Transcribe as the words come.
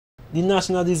The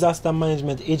National Disaster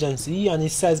Management Agency and the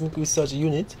Seismic Research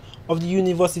Unit of the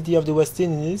University of the West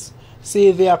Indies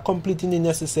say they are completing the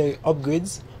necessary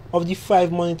upgrades of the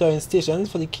 5 monitoring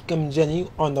stations for the Kikamjeni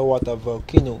underwater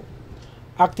volcano.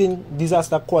 Acting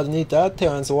Disaster Coordinator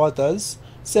Terence Waters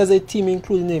says a team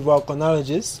including a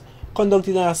volcanologist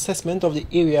conducted an assessment of the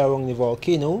area around the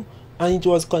volcano, and it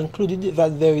was concluded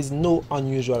that there is no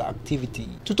unusual activity.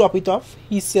 To top it off,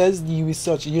 he says the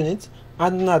research unit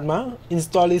at NADMA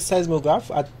installed a seismograph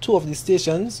at 2 of the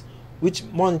stations which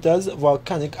monitors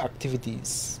volcanic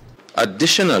activities.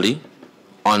 Additionally,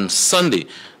 on Sunday,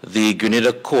 the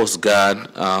Grenada Coast Guard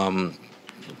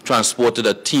transported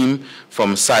a team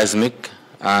from seismic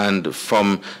and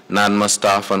from NADMA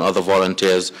staff and other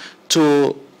volunteers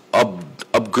to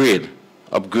upgrade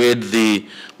the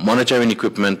monitoring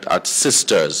equipment at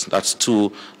Sisters. That's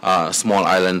 2 small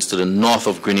islands to the north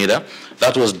of Grenada.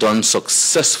 That was done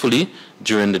successfully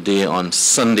during the day on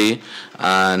Sunday,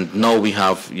 and now we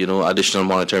have, additional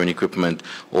monitoring equipment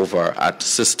over at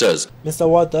Sisters. Mr.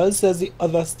 Waters says the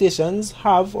other stations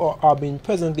have or are being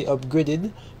presently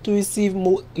upgraded to receive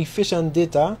more efficient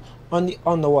data on the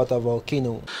underwater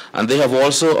volcano. And they have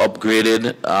also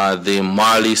upgraded the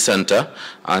Marli Center,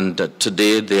 and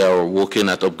today they are working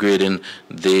at upgrading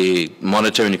the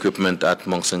monitoring equipment at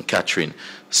Mount St. Catherine.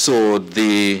 So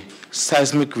the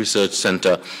Seismic Research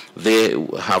Center, they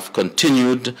have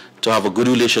continued to have a good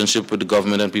relationship with the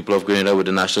government and people of Grenada, with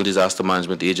the National Disaster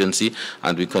Management Agency,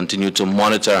 and we continue to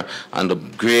monitor and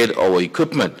upgrade our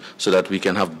equipment so that we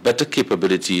can have better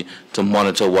capability to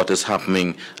monitor what is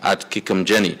happening at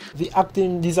Kikamjeni. The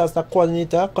acting disaster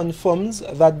coordinator confirms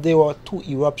that there were 2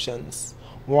 eruptions,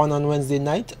 one on Wednesday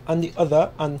night and the other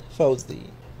on Thursday.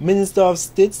 Minister of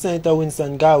State Senator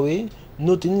Winston Garwe,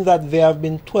 noting that there have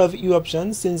been 12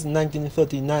 eruptions since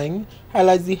 1939,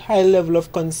 highlights the high level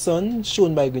of concern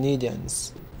shown by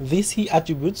Grenadians. This he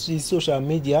attributes to the social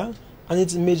media and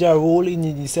its major role in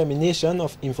the dissemination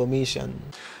of information.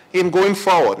 In going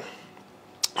forward,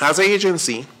 as an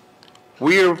agency,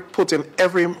 we're putting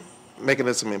every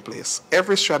mechanism in place,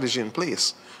 every strategy in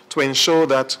place to ensure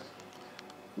that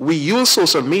we use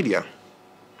social media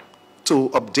to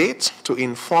update, to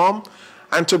inform,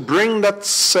 and to bring that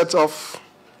set of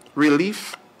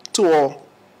relief to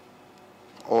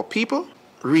our people.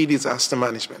 Disaster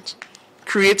management,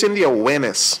 creating the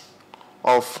awareness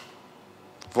of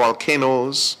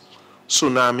volcanoes,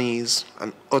 tsunamis,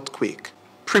 and earthquake,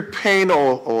 preparing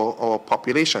our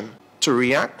population to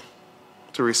react,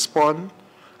 to respond,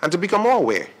 and to become more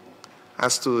aware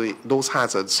as to those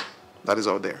hazards that is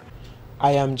out there.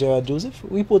 I am Gerard Joseph,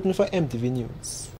 reporting for MTV News.